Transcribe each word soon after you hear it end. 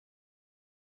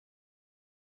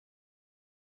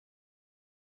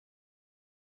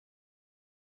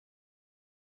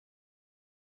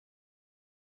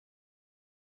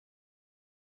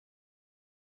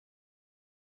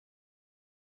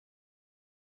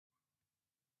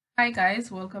Hi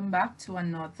guys, welcome back to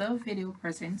another video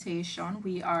presentation.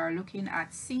 We are looking at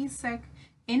CSEC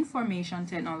Information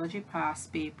Technology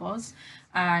past papers,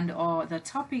 and the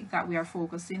topic that we are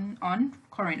focusing on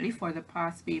currently for the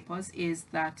past papers is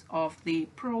that of the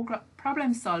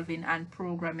problem solving and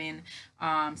programming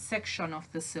section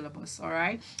of the syllabus. All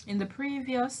right, in the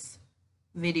previous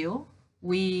video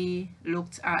we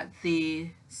looked at the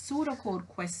pseudocode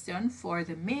question for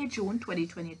the May-June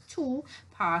 2022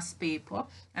 past paper,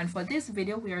 and for this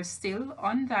video we are still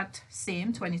on that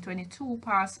same 2022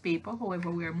 past paper. However,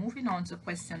 we are moving on to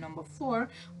question number 4,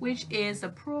 which is a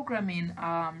programming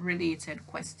related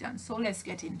question. So let's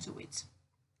get into it.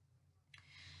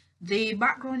 The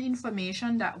background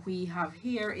information that we have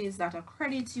here is that a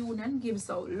credit union gives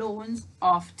out loans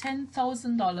of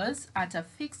 $10,000 at a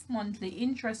fixed monthly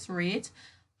interest rate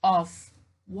of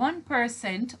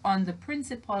 1% on the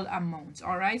principal amount.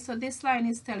 All right, so this line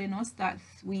is telling us that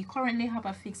we currently have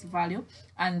a fixed value,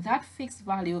 and that fixed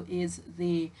value is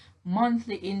the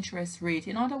monthly interest rate.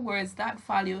 In other words, that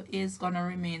value is going to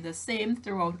remain the same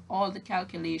throughout all the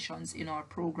calculations in our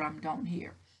program down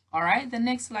here. All right, the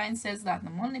next line says that the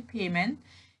monthly payment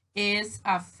is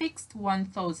a fixed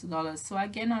 $1,000. So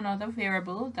again, another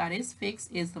variable that is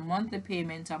fixed is the monthly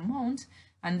payment amount,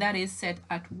 and that is set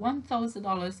at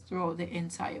 $1,000 throughout the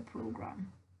entire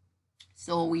program.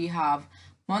 So we have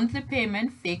monthly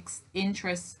payment fixed,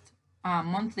 interest,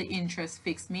 monthly interest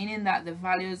fixed, meaning that the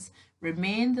values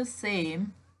remain the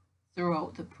same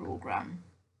throughout the program,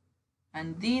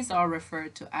 and these are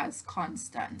referred to as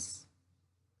constants.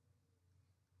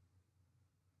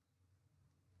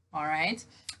 All right,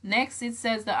 next it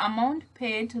says the amount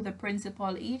paid to the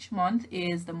principal each month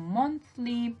is the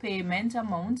monthly payment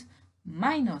amount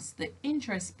minus the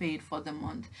interest paid for the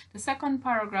month. The second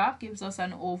paragraph gives us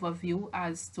an overview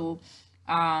as to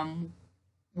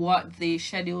what the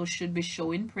schedule should be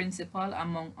showing principal,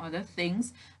 among other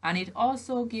things, and it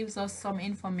also gives us some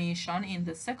information in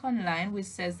the second line, which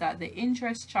says that the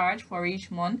interest charge for each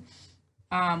month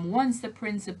once the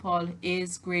principal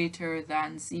is greater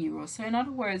than 0. So in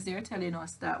other words, they're telling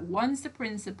us that once the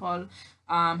principal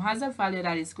has a value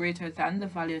that is greater than the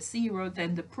value 0,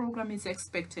 then the program is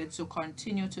expected to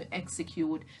continue to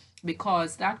execute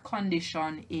because that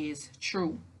condition is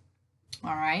true.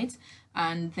 All right,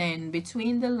 and then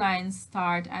between the lines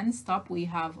start and stop, we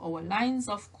have our lines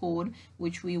of code,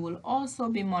 which we will also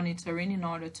be monitoring in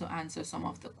order to answer some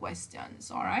of the questions.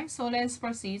 All right, so let's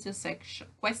proceed to section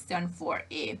question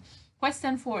 4a.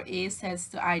 Question 4a says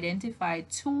to identify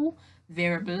two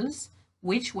variables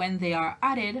which, when they are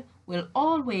added, will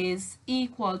always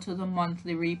equal to the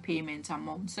monthly repayment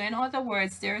amount. So in other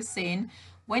words, they're saying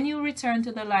when you return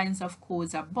to the lines of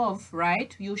codes above,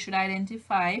 right, you should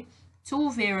identify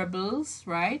two variables,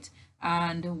 right?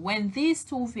 And when these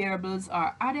two variables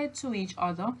are added to each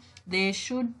other, they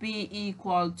should be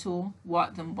equal to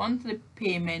what the monthly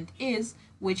payment is,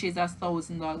 which is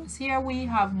 $1,000. Here we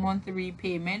have monthly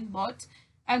repayment, but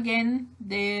again,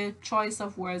 the choice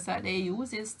of words that they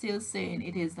use is still saying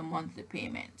it is the monthly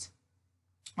payment.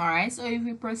 All right, so if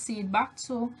we proceed back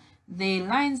to the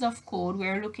lines of code,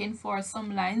 we're looking for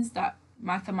some lines that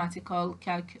mathematical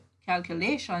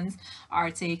calculations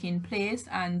are taking place,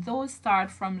 and those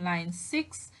start from line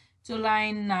 6 to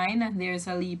line 9, and there's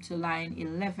a leap to line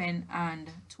 11 and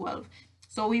 12.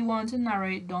 So we want to narrow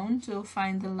it down to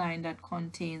find the line that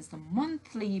contains the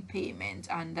monthly payment,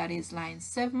 and that is line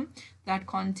 7 that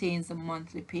contains the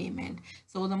monthly payment.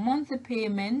 So the monthly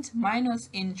payment minus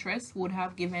interest would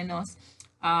have given us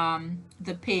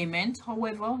the payment.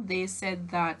 However, they said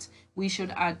that we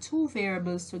should add two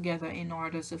variables together in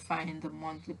order to find the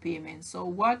monthly payment. So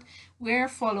what we're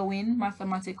following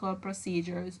mathematical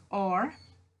procedures or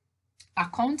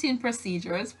accounting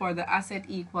procedures for the asset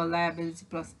equal liability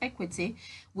plus equity.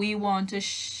 We want to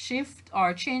shift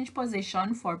or change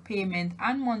position for payment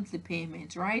and monthly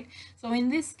payment, right? So in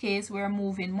this case, we're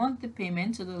moving monthly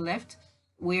payment to the left,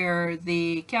 where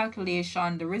the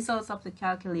results of the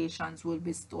calculations will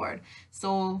be stored.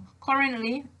 So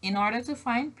currently, in order to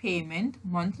find payment,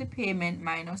 monthly payment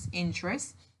minus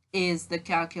interest is the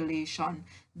calculation.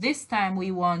 This time we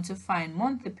want to find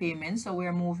monthly payment, so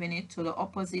we're moving it to the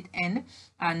opposite end,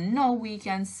 and now we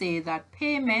can say that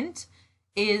payment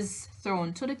is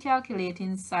thrown to the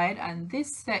calculating side, and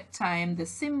this set time the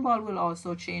symbol will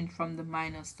also change from the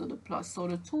minus to the plus. So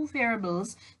the two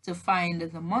variables to find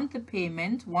the monthly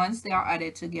payment once they are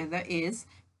added together is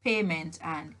payment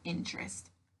and interest.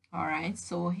 All right,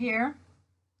 so here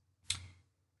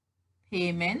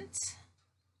payment,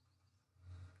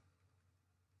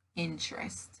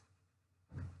 interest.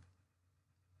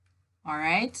 All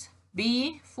right,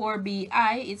 B, for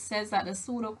BI, it says that the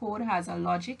pseudocode has a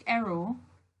logic error.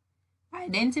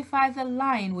 Identify the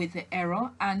line with the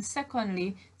error, and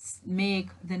secondly, make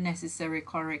the necessary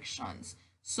corrections.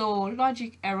 So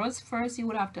logic errors, first you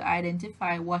would have to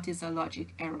identify what is a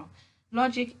logic error.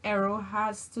 Logic error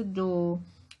has to do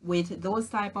with those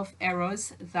type of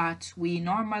errors that we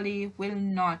normally will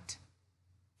not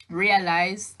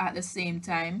realize at the same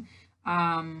time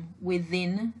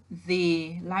within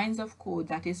the lines of code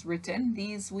that is written.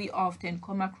 These we often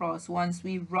come across once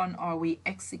we run or we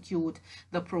execute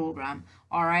the program.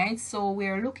 All right, so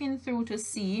we're looking through to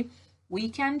see, we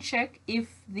can check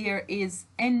if there is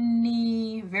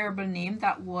any variable name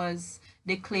that was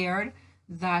declared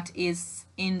that is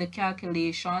in the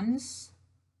calculations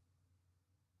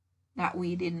that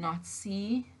we did not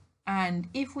see. And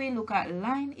if we look at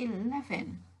line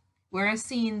 11, we're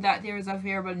seeing that there is a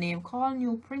variable name called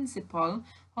new principal.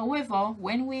 However,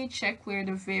 when we check where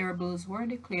the variables were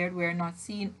declared, we're not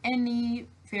seeing any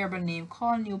variable name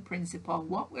called new principal.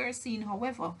 What we're seeing,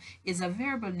 however, is a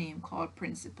variable name called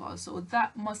principal. So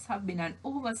that must have been an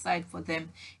oversight for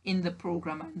them in the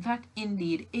program, and that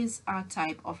indeed is a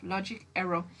type of logic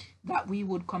error that we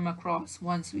would come across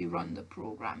once we run the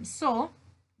program. So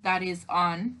that is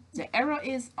on, the error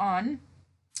is on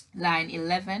line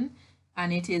 11,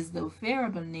 and it is the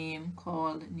variable name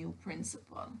called new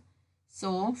principal.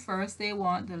 So first they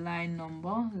want the line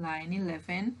number, line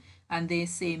 11, and they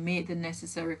say make the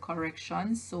necessary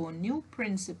corrections. So new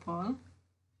principal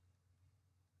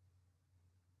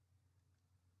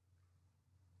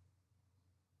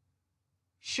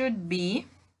should be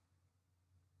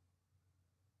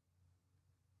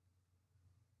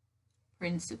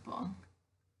principal.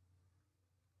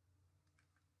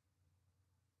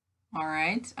 All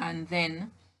right, and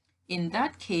then in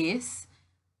that case,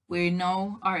 we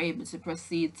now are able to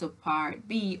proceed to part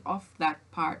B of that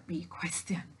part B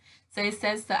question. So it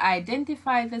says to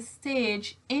identify the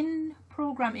stage in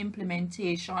program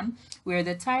implementation where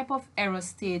the type of error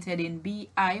stated in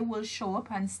BI will show up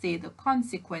and state the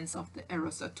consequence of the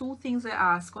error. So two things they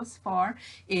ask us for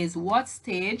is what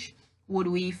stage would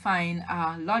we find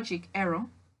a logic error,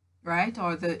 right?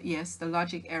 Or the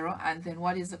logic error, and then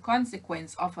what is the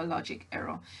consequence of a logic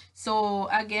error. So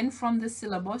again, from the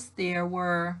syllabus, there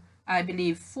were, I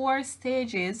believe, 4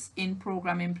 stages in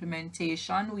program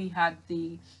implementation. We had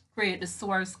the create the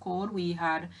source code, we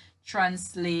had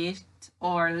translate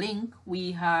or link,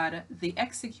 we had the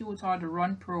execute or the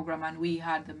run program, and we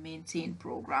had the maintain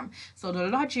program. So the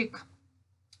logic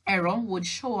error would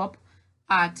show up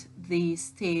at the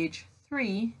stage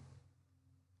 3,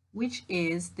 which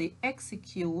is the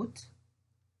execute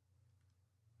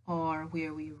or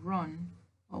where we run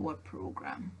our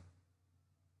program.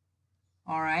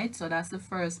 All right, so that's the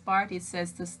first part. It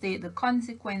says to state the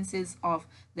consequences of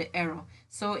the error.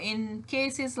 So in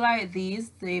cases like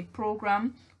these, the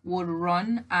program would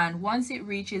run, and once it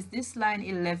reaches this line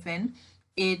 11,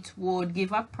 it would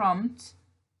give a prompt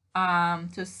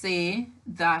to say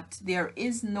that there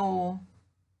is no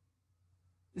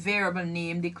variable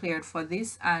name declared for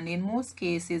this, and in most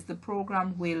cases the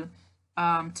program will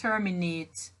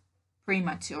terminate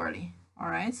prematurely. All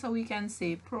right, so we can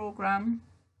say program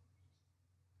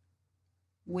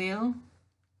will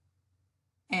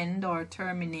end or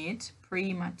terminate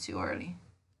prematurely.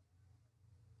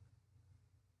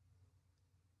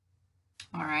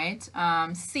 All right,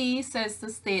 C says to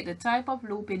state the type of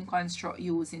looping construct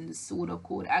used in the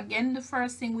pseudocode. Again, the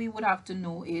first thing we would have to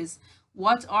know is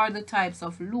what are the types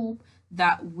of loop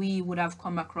that we would have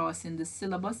come across in the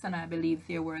syllabus, and I believe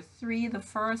there were 3. The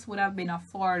first would have been a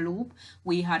for loop,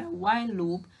 we had a while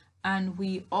loop, and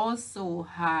we also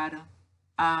had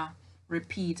a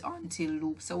repeat until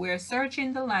loop. So we're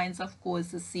searching the lines of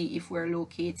course to see if we're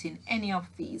locating any of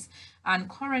these, and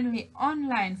currently on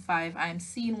line 5 I'm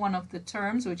seeing one of the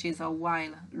terms, which is a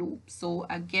while loop. So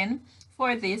again,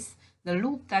 for this, the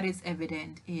loop that is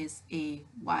evident is a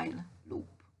while loop.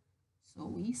 So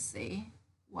we say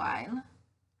while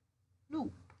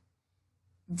loop.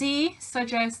 D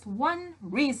suggests one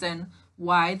reason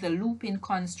why the looping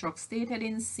construct stated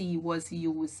in C was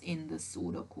used in the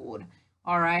pseudocode.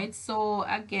 All right, so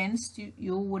again,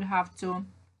 you would have to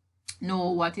know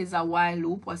what is a while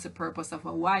loop, what's the purpose of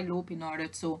a while loop in order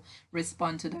to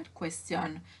respond to that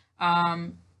question.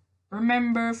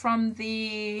 Remember from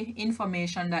the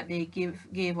information that they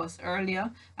gave us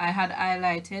earlier, I had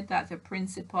highlighted that the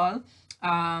principal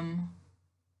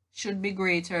should be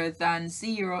greater than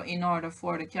 0 in order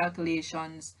for the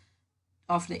calculations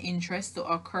of the interest to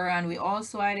occur, and we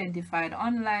also identified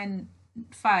on line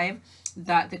 5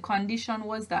 that the condition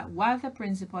was that while the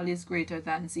principal is greater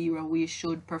than 0, we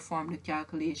should perform the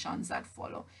calculations that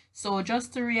follow. So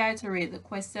just to reiterate the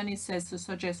question, it says to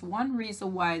suggest one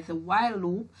reason why the while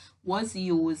loop was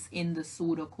used in the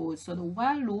pseudocode. So the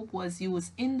while loop was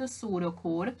used in the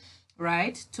pseudocode,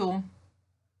 right, to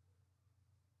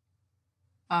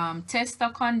test a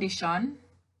condition.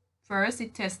 First,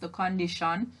 it tests the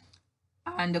condition,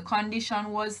 and the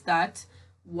condition was that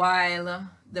while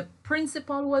the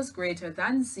principal was greater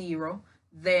than 0,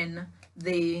 then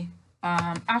the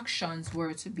actions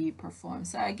were to be performed.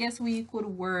 So I guess we could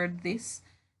word this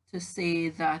to say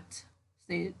that,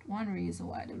 say one reason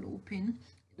why the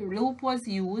loop was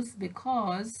used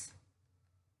because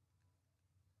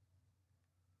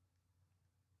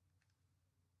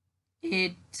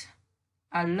it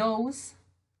allows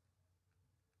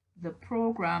the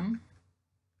program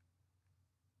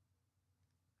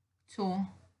to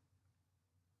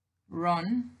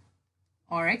run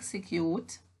or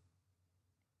execute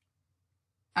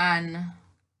an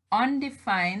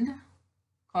undefined,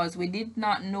 because we did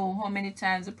not know how many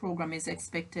times the program is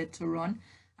expected to run,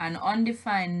 an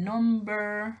undefined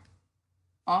number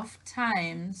of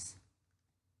times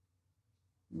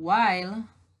while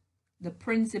the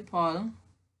principal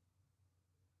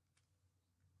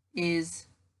is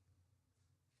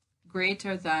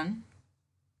greater than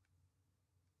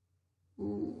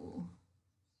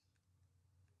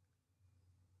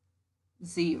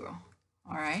 0.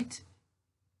 All right.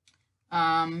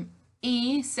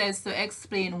 E says to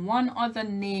explain one other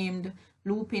named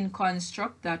looping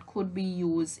construct that could be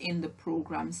used in the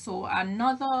program. So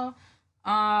another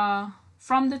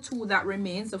from the two that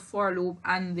remains, the for loop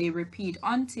and the repeat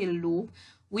until loop,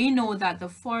 we know that the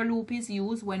for loop is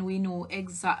used when we know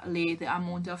exactly the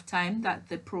amount of time that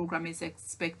the program is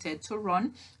expected to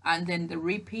run, and then the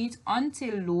repeat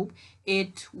until loop,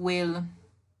 it will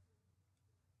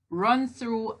run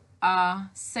through a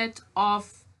set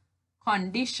of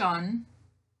condition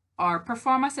or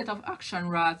perform a set of action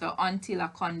rather until a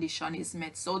condition is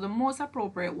met. So the most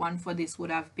appropriate one for this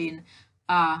would have been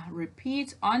a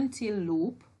repeat until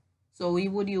loop. So we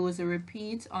would use a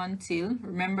repeat until,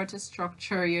 remember to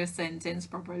structure your sentence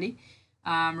properly,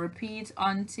 repeat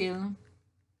until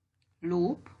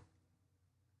loop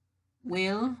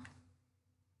will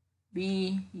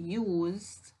be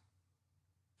used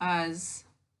as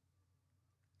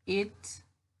it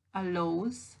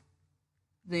allows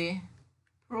the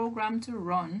program to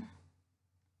run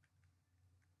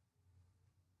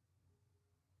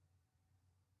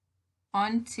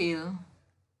until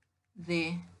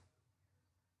the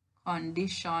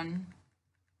condition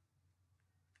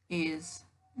is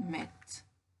met.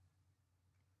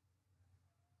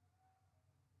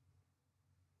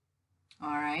 All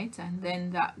right, and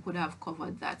then that would have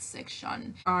covered that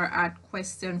section. Are at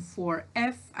question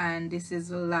 4F, and this is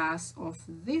the last of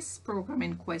this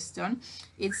programming question.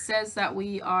 It says that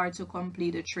we are to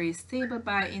complete a trace table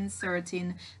by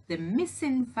inserting the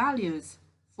missing values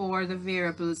for the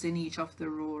variables in each of the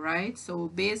row, right? So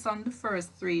based on the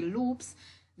first 3 loops,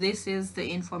 this is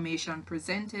the information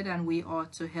presented, and we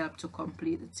ought to help to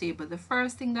complete the table. The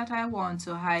first thing that I want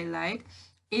to highlight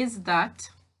is that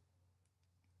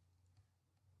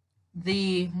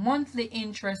the monthly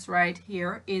interest right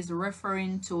here is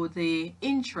referring to the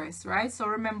interest, right? So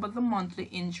remember, the monthly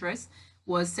interest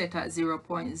was set at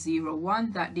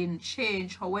 0.01. That didn't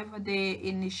change. However, they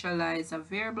initialize a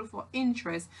variable for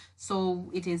interest,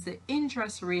 so it is the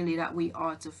interest really that we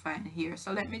ought to find here.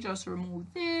 So let me just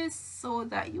remove this so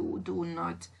that you do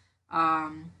not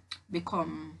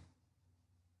become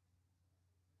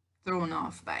thrown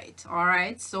off by it. All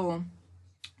right, so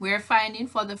we're finding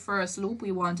for the first loop,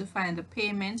 we want to find the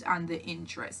payment and the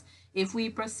interest. If we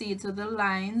proceed to the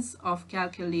lines of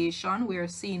calculation, we're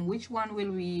seeing which one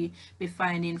will we be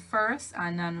finding first,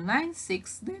 and on line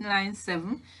 6, then line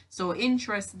 7, so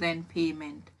interest, then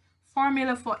payment.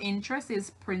 Formula for interest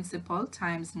is principal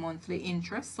times monthly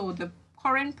interest. So the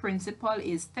current principal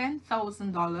is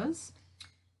 $10,000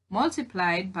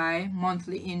 multiplied by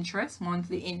monthly interest.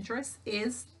 Monthly interest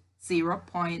is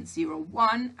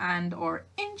 0.01 and our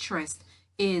interest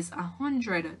is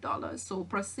 $100. So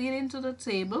proceeding to the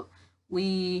table,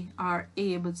 we are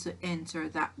able to enter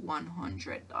that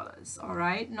 $100. All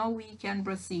right, now we can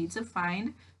proceed to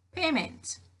find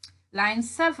payment. Line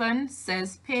 7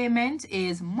 says payment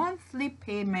is monthly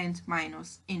payment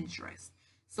minus interest.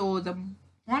 So the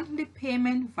monthly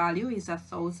payment value is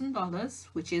 $1,000,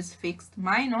 which is fixed,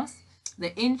 minus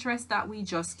the interest that we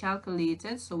just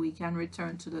calculated. So we can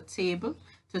return to the table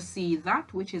to see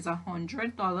that, which is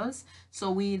 $100.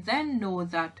 So we then know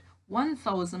that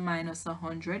 1,000 minus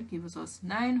 100 gives us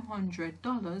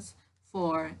 $900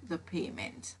 for the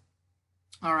payment.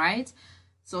 All right,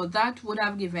 so that would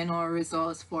have given our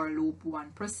results for loop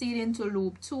 1. Proceeding to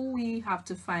loop 2, we have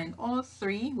to find all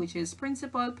three, which is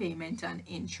principal, payment, and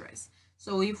interest.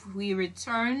 So if we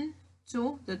return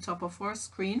to the top of our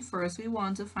screen, first we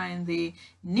want to find the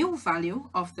new value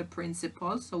of the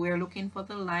principal. So we're looking for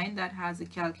the line that has a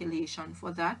calculation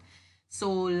for that.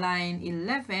 So line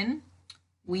 11,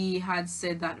 we had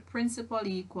said that principal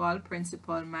equal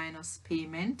principal minus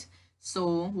payment.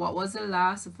 So what was the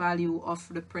last value of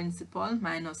the principal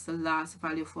minus the last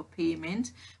value for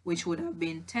payment, which would have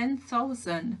been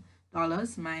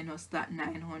 $10,000 minus that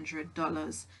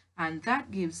 $900, and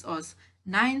that gives us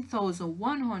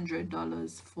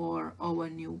 $9,100 for our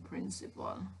new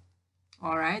principal.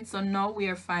 All right, so now we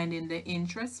are finding the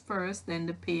interest first, then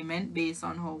the payment based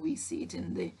on how we see it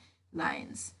in the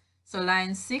lines. So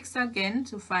line 6, again,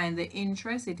 to find the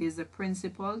interest, it is the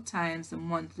principal times the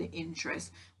monthly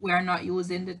interest. We are not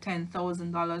using the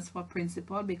 $10,000 for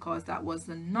principal because that was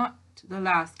not the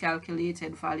last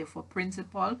calculated value for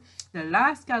principal. The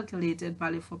last calculated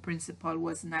value for principal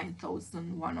was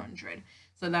 9,100.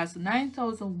 So that's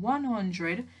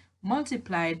 9,100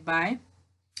 multiplied by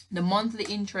the monthly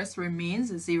interest remains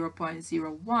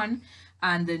 0.01,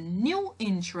 and the new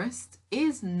interest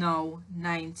is now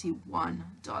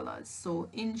 $91. So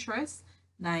interest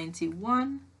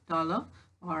 $91. All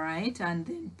right, and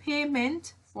then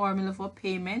payment, formula for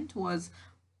payment was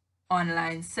on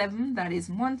line 7, that is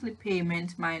monthly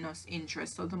payment minus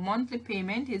interest. So the monthly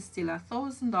payment is still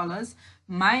 $1,000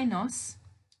 minus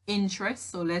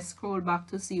interest. So let's scroll back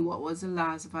to see what was the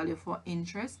last value for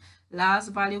interest. Last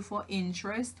value for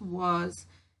interest was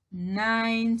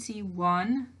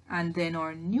 91, and then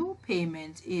our new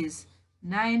payment is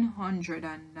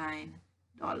 $909.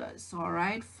 All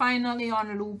right, finally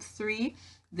on loop 3,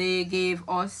 they gave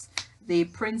us the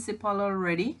principal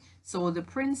already. So the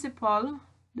principal,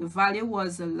 the value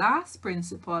was the last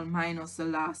principal minus the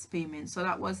last payment. So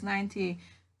that was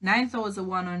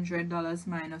 $99,100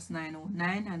 minus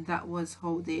 909, and that was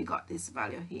how they got this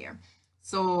value here.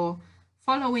 So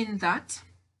following that,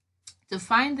 to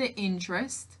find the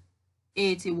interest,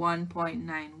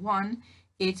 81.91,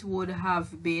 it would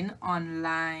have been on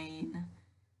line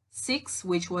 6,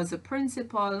 which was the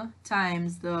principal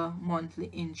times the monthly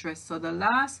interest. So the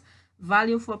last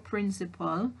value for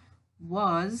principal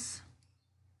was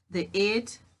the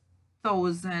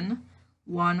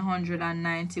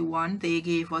 8,191. They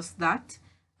gave us that,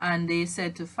 and they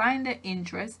said to find the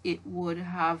interest, it would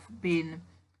have been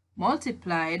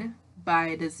multiplied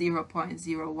by the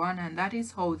 0.01, and that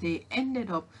is how they ended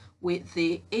up with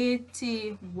the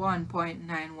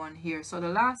 81.91 here. So the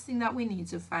last thing that we need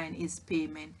to find is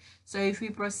payment. So if we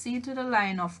proceed to the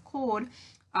line of code,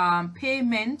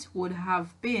 payment would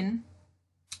have been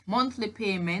monthly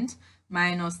payment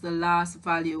minus the last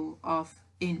value of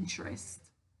interest.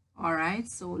 All right,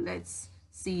 so let's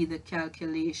see the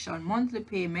calculation. Monthly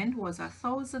payment was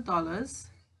 $1,000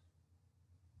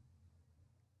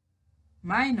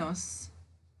 minus,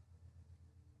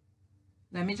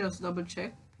 let me just double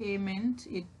check, payment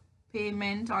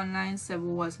on line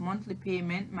 7 was monthly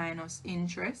payment minus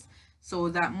interest. So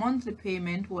that monthly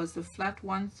payment was the flat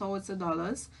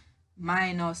 $1,000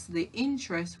 minus the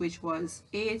interest, which was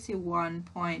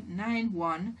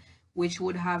 81.91, which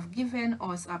would have given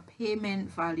us a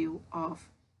payment value of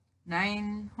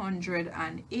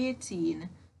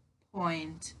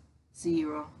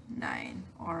 918.09.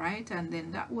 all right, and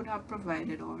then that would have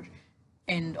provided our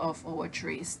end of our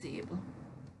trace table.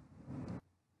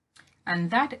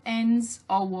 And that ends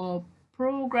our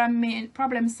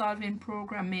problem solving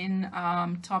programming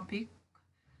topic,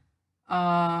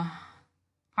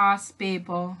 past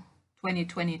paper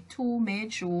 2022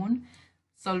 May-June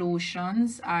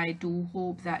solutions. I do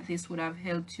hope that this would have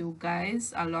helped you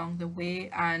guys along the way,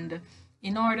 and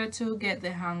in order to get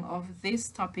the hang of this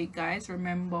topic, guys,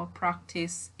 remember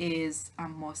practice is a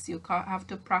must. You have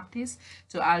to practice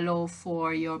to allow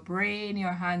for your brain,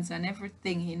 your hands, and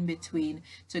everything in between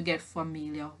to get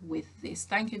familiar with this.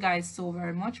 Thank you guys so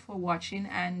very much for watching,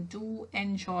 and do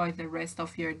enjoy the rest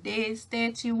of your day.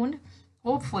 Stay tuned,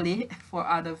 hopefully, for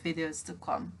other videos to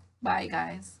come. Bye,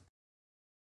 guys.